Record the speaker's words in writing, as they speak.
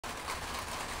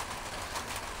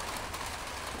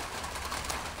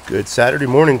Good Saturday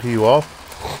morning to you all.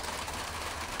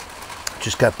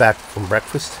 Just got back from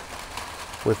breakfast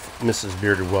with Mrs.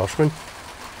 Bearded Welshman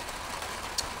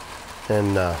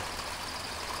and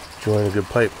enjoying a good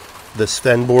pipe. The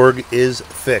Svendborg is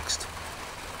fixed.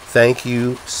 Thank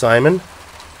you, Simon.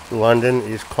 London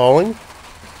is calling.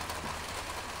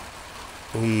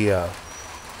 He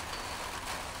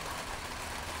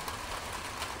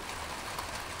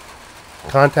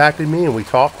contacted me and we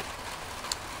talked.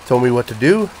 Told me what to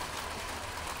do.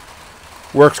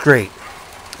 Works great.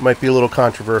 Might be a little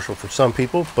controversial for some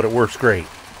people, but it works great.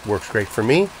 Works great for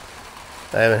me.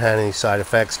 I haven't had any side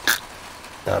effects.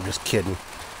 No, I'm just kidding.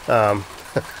 But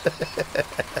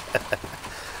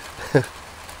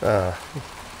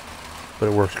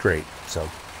it works great. So,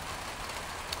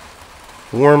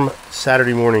 warm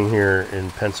Saturday morning here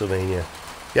in Pennsylvania.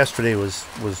 Yesterday was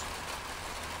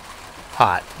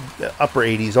hot, upper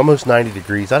 80s, almost 90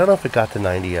 degrees. I don't know if it got to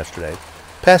 90 yesterday.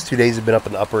 Past 2 days have been up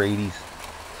in the upper 80s,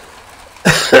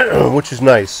 which is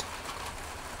nice.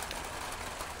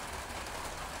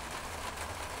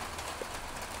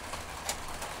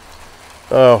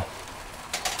 Oh,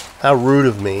 how rude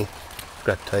of me.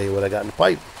 Forgot to tell you what I got in the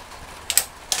pipe.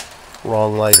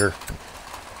 Wrong lighter.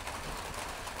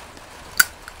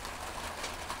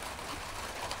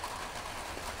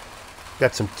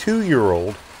 Got some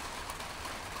 2-year-old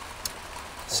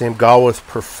Sam Galwith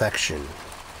Perfection.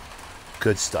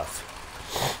 Good stuff.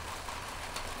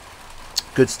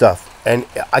 Good stuff. And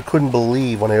I couldn't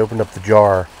believe when I opened up the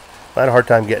jar. I had a hard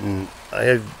time getting... I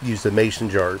had used the mason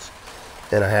jars.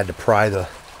 And I had to pry the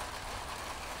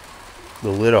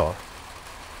lid off.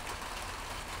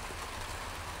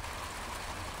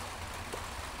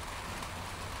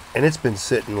 And it's been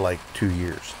sitting like 2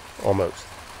 years. Almost.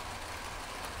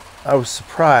 I was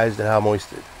surprised at how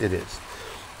moist it is.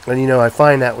 And you know, I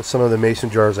find that with some of the mason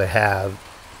jars I have,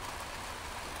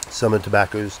 some of the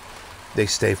tobaccos, they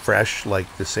stay fresh like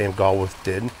the Sam Galwith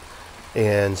did,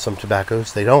 and some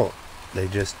tobaccos they don't. They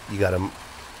just, you gotta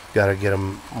get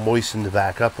them moistened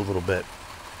back up a little bit.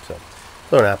 So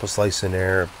throw an apple slice in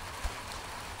there,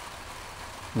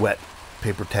 wet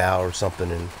paper towel or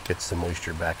something, and get some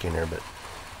moisture back in there. But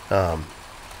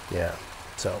yeah,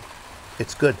 so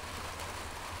it's good.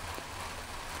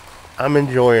 I'm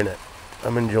enjoying it. So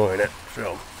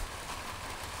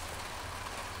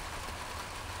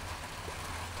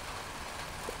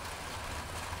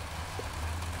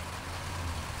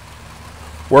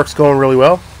work's going really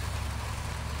well.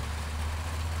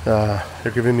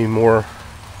 They're giving me more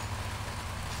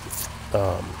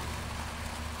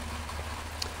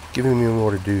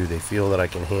to do. They feel that I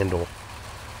can handle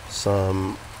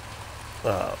some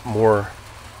more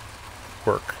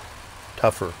work,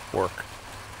 tougher work.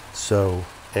 So,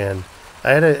 and I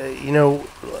had a, you know,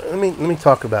 let me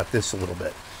talk about this a little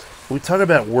bit. We talk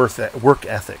about work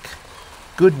ethic,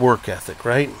 good work ethic,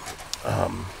 right?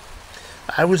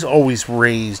 I was always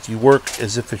raised, you work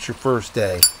as if it's your first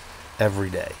day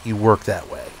every day. You work that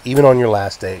way, even on your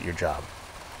last day at your job.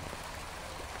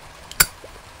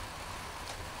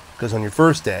 Because on your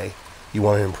first day, you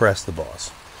want to impress the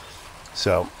boss.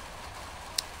 So,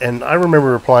 and I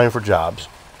remember applying for jobs.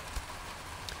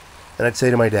 And I'd say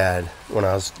to my dad when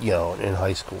I was, in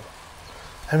high school,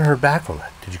 I haven't heard back from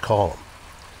him. Did you call him?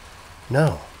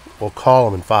 No. Well, call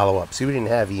him and follow up. See, we didn't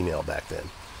have email back then.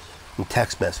 And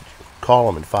text messaging. Call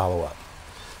him and follow up.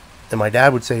 And my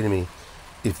dad would say to me,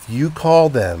 if you call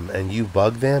them and you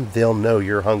bug them, they'll know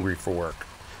you're hungry for work,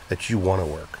 that you want to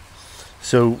work.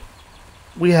 So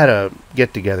we had a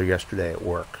get-together yesterday at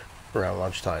work around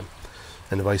lunchtime.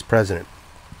 And the vice president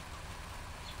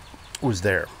was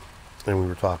there. And we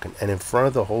were talking, and in front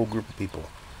of the whole group of people,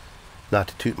 not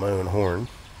to toot my own horn,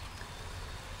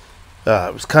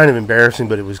 it was kind of embarrassing,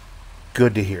 but it was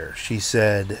good to hear. She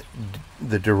said,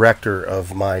 the director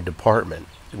of my department,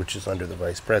 which is under the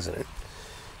vice president,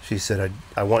 she said,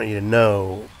 I want you to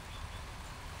know,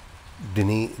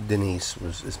 Denise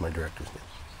is my director's name,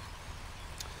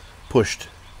 pushed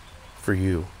for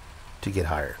you to get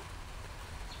hired.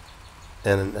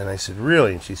 And I said,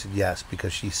 really? And she said, yes,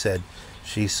 because she said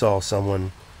she saw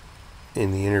someone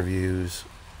in the interviews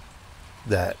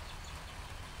that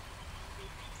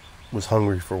was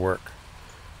hungry for work,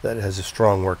 that has a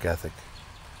strong work ethic,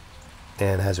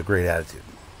 and has a great attitude.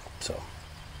 So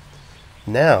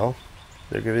now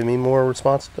they're giving me more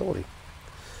responsibility.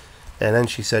 And then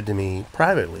she said to me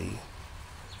privately,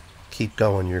 keep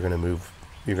going, you're going to move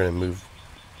in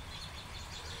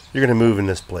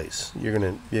this place. You're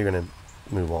going to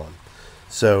move on.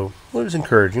 So it was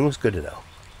encouraging. It was good to know.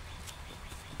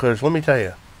 Because let me tell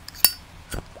you,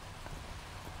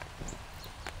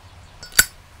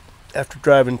 after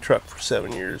driving truck for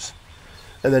 7 years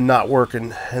and then not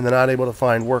working and then not able to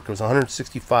find work. It was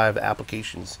 165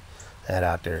 applications I had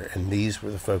out there, and these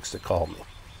were the folks that called me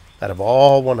out of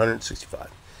all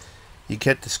 165. You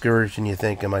get discouraged and you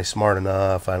think, am I smart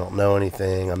enough? I don't know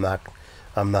anything. I'm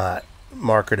not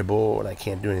marketable, and I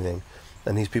can't do anything.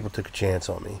 And these people took a chance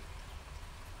on me,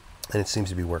 and it seems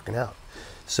to be working out.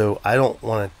 So I don't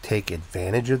want to take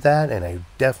advantage of that, and I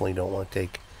definitely don't want to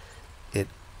take it.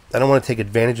 I don't want to take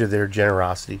advantage of their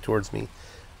generosity towards me,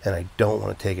 and I don't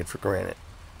want to take it for granted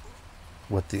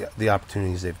with the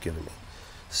opportunities they've given me.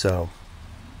 So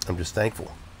I'm just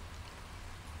thankful.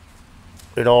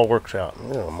 It all works out.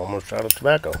 Yeah, I'm almost out of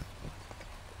tobacco.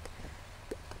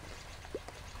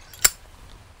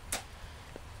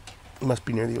 It must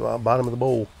be near the bottom of the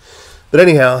bowl. But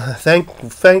anyhow,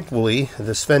 thankfully,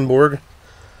 the Svendborg,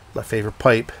 my favorite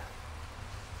pipe,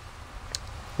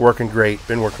 working great.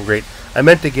 Been working great. I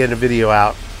meant to get a video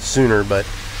out sooner, but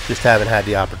just haven't had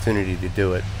the opportunity to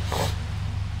do it.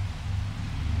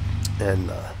 And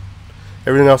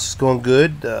everything else is going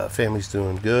good. Family's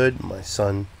doing good. My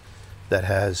son that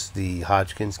has the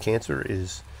Hodgkin's cancer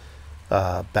is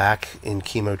back in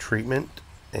chemo treatment,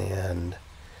 and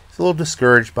he's a little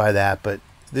discouraged by that, but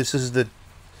this is the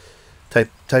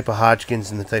type of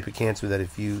Hodgkin's and the type of cancer that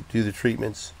if you do the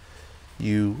treatments,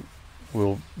 you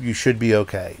should be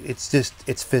okay.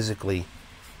 It's physically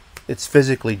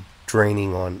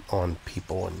draining on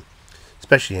people, and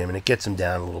especially him, and it gets him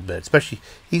down a little bit. Especially,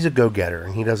 he's a go-getter,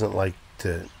 and he doesn't like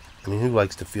to, who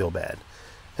likes to feel bad?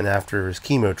 And after his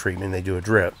chemo treatment, they do a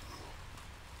drip,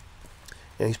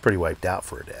 and he's pretty wiped out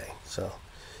for a day. So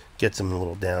gets him a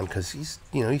little down because he's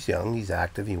young, he's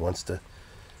active, he wants to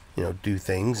do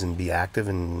things and be active,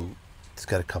 and he's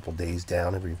got a couple days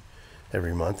down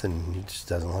every month, and he just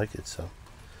doesn't like it. So,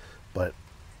 but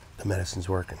the medicine's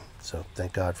working, so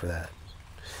thank God for that.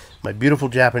 My beautiful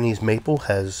Japanese maple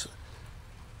has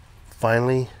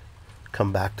finally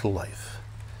come back to life.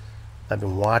 I've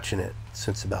been watching it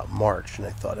since about March, and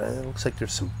I thought, it looks like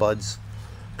there's some buds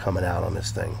coming out on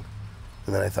this thing.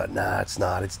 And then I thought, nah, it's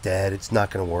not. It's dead. It's not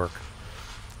going to work.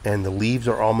 And the leaves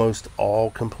are almost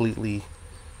all completely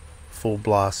full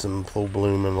blossom, full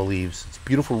bloom on the leaves. It's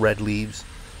beautiful red leaves.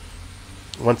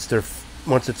 Once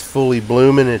it's fully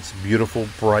blooming, it's beautiful,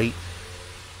 bright,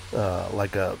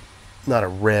 like not a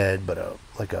red, but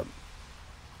like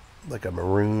a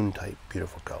maroon type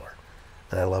beautiful color.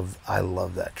 And I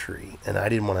love that tree. And I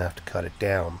didn't want to have to cut it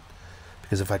down,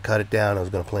 because if I cut it down, I was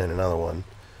going to plant another one.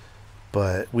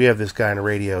 But we have this guy on the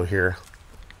radio here,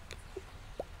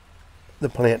 the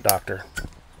plant doctor.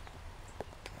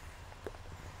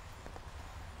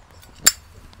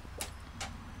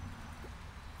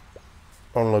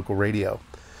 On local radio.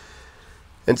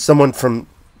 And someone from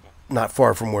not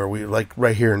far from where we, like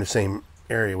right here in the same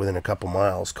area within a couple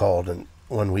miles, called and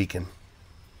one weekend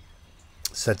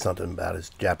said something about his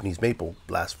Japanese maple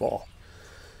last fall.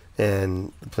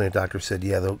 And the plant doctor said,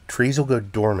 yeah, the trees will go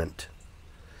dormant,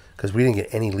 because we didn't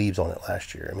get any leaves on it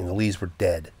last year. The leaves were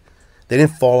dead. They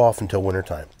didn't fall off until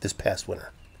wintertime, this past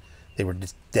winter. They were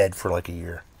just dead for like a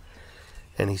year.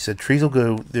 And he said trees will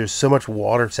go, there's so much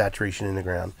water saturation in the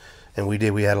ground, and we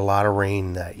had a lot of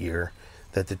rain that year,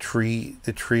 that the tree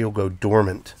will go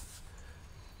dormant.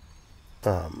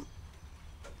 And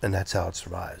that's how it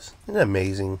survives. Isn't it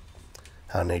amazing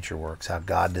how nature works, how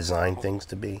God designed things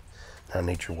to be, how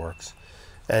nature works?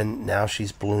 And now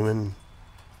she's blooming,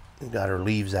 got her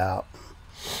leaves out,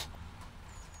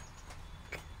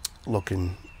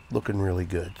 looking really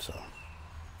good. So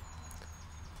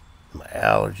my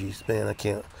allergies, man, I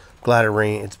can't. Glad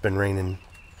it's been raining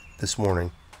this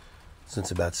morning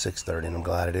since about 6:30, and I'm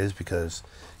glad it is, because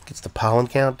it gets the pollen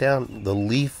count down. The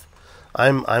leaf,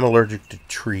 I'm allergic to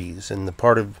trees, and the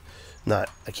part of I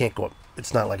can't go up.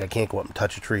 It's not like I can't go up and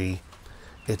touch a tree.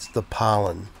 It's the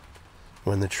pollen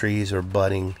when the trees are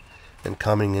budding and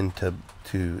coming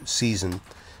into season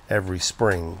every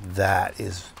spring. That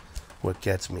is what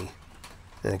gets me,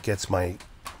 and it gets my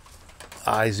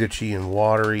eyes itchy and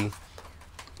watery.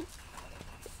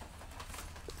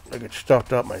 I get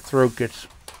stuffed up. My throat gets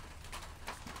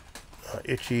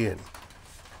itchy, and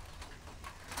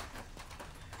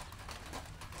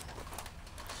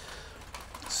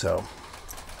so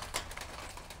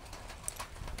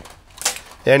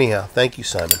anyhow, thank you,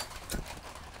 Simon.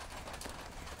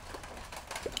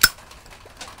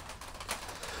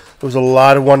 There was a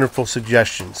lot of wonderful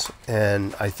suggestions,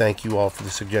 and I thank you all for the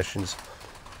suggestions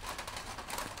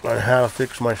on how to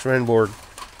fix my Svendborg.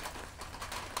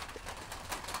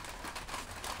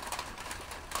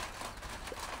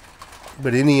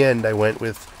 But in the end, I went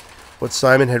with what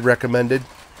Simon had recommended.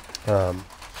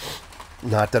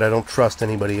 Not that I don't trust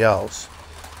anybody else.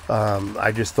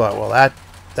 I just thought, well,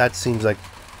 that seems like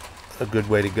a good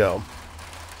way to go.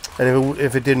 And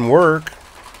if it didn't work,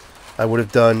 I would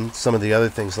have done some of the other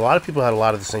things. A lot of people had a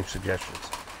lot of the same suggestions.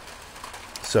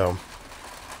 So,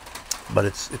 but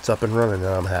it's up and running, and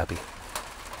I'm happy.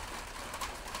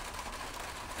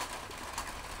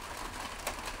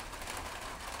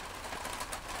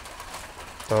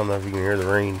 I don't know if you can hear the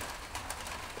rain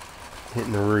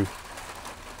hitting the roof.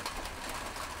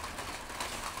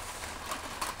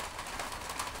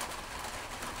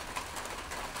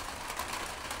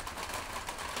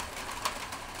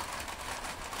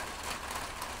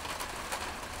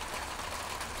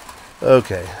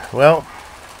 Okay, well,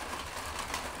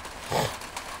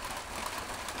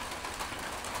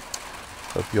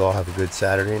 hope you all have a good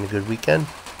Saturday and a good weekend.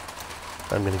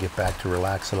 I'm going to get back to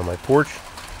relaxing on my porch.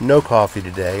 No coffee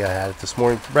today. I had it this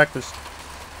morning for breakfast,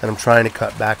 and I'm trying to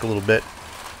cut back a little bit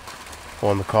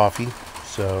on the coffee.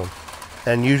 So,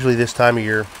 and usually this time of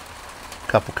year, a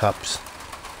couple cups,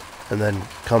 and then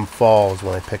come fall is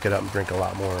when I pick it up and drink a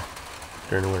lot more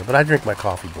during the winter. But I drink my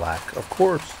coffee black, of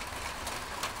course.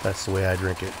 That's the way I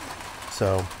drink it.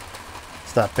 So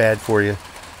it's not bad for you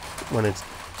when it's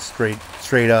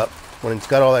straight up. When it's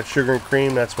got all that sugar and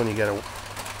cream, that's when you gotta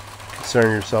concern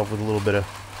yourself with a little bit of.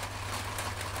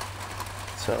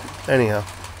 So anyhow,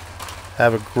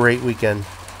 have a great weekend.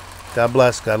 God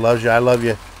bless. God loves you. I love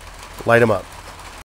you. Light 'em up.